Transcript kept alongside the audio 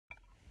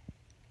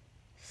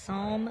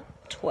Psalm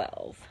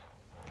 12.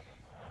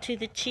 To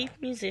the chief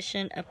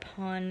musician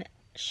upon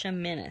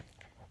Sheminith,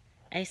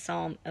 a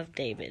psalm of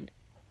David.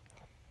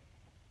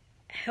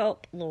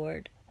 Help,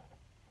 Lord,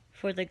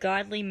 for the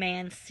godly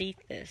man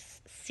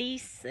ceaseth,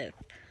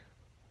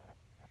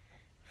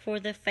 for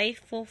the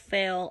faithful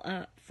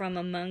fell from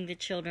among the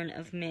children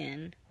of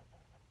men.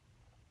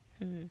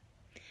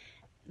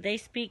 They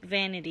speak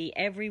vanity,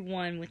 every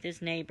one with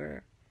his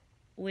neighbor.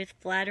 With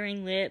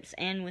flattering lips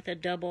and with a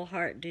double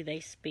heart do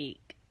they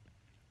speak.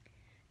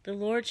 The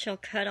Lord shall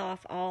cut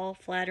off all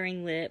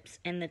flattering lips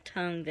and the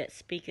tongue that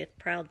speaketh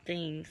proud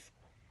things.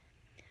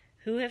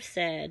 Who have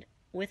said,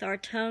 with our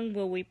tongue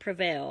will we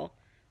prevail,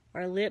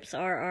 our lips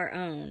are our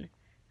own.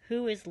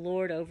 Who is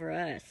Lord over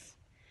us?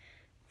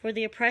 For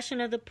the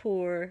oppression of the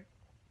poor,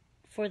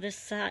 for the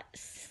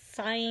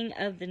sighing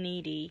of the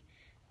needy,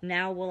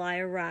 now will I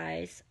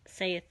arise,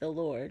 saith the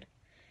Lord.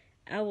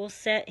 I will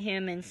set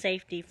him in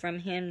safety from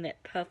him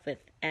that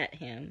puffeth at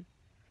him.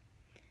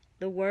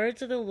 The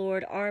words of the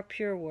Lord are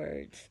pure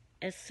words,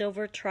 as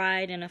silver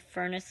tried in a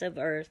furnace of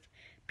earth,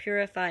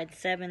 purified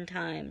 7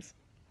 times.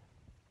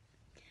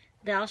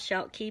 Thou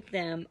shalt keep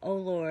them, O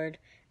Lord,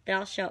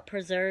 thou shalt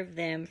preserve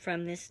them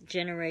from this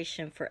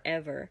generation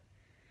forever.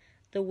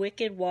 The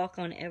wicked walk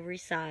on every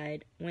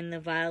side, when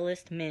the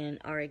vilest men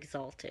are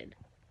exalted.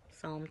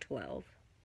 Psalm 12.